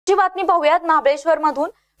पुढची बातमी पाहूयात महाबळेश्वर मधून।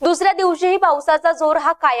 दुसऱ्या दिवशीही पावसाचा जोर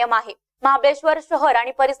हा कायम आहे। महाबळेश्वर शहर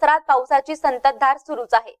आणि परिसरात पावसाची संततधार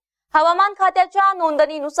सुरूच आहे। हवामान खात्याच्या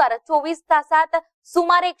नोंदणीनुसार 24 तासात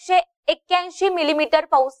सुमारे 181 मिलीमीटर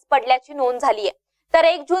पाऊस पडल्याची नोंद झाली आहे। तर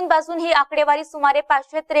 1 जून पासून ही आकडेवारी सुमारे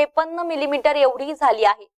 553 मिलीमीटर एवढी झाली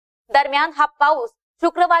आहे। दरम्यान हा पाऊस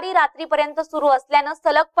शुक्रवारी रात्रीपर्यंत सुरू असल्याने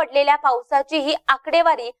सलग पडलेल्या पावसाची ही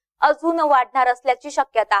आकडेवारी अजून वाढणार असल्याची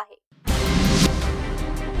शक्यता आहे।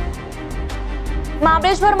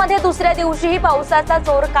 महाबळेश्वर मध्ये दुसऱ्या दिवशीही पावसाचा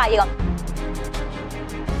जोर कायम।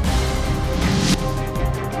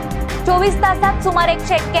 24 तासात सुमारे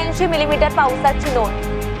 181 मिलीमीटर पावसाची नोंद।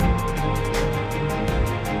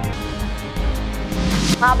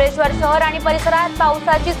 महाबळेश्वर शहर आणि परिसरात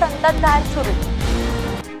पावसाची संततधार सुरू।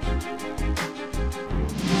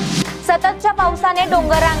 सततच्या पावसाने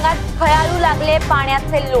डोंगर रांगात खळाळू लागले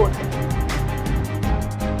पाण्याचे लोट।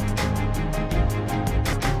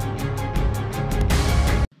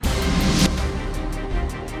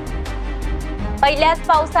 पहिल्याच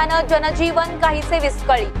पावसाने जनजीवन काहीसे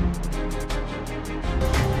विस्कळीत।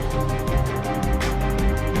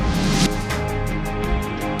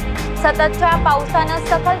 सततच्या पावसाने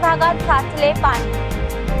सखल भागात साचले पाणी।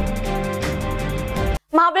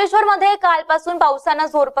 महाबळेश्वर मध्ये कालपासून पावसाने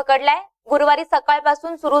जोर पकडलाय। गुरुवारी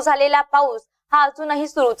सकाळपासून सुरू झालेला पाऊस हा अजूनही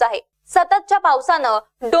सुरूच आहे। सततच्या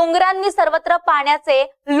पावसाने डोंगरांनी सर्वत्र पाण्याचे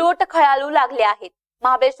लोट खळाळू लागले आहेत।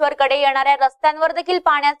 महाबळेश्वर कडे येणाऱ्या रस्त्यांवर देखील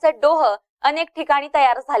पाण्याचे डोह अनेक ठिकाणी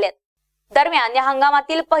तयार झालेत। दरम्यान या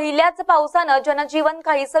हंगामातील पहिल्याच पावसाने जनजीवन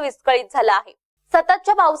काहीसं विस्कळीत झालं आहे।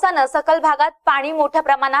 सततच्या पावसाने सखल भागात पाणी मोठ्या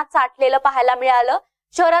प्रमाणात साठलेलं पाहायला मिळालं।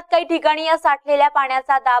 शहरात काही ठिकाणी या साठलेल्या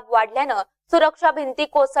पाण्याचा दाब वाढल्याने सुरक्षा भिंती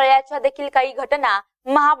कोसळल्याच्या देखील काही घटना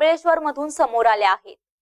महाबळेश्वर मधून समोर आल्या आहेत।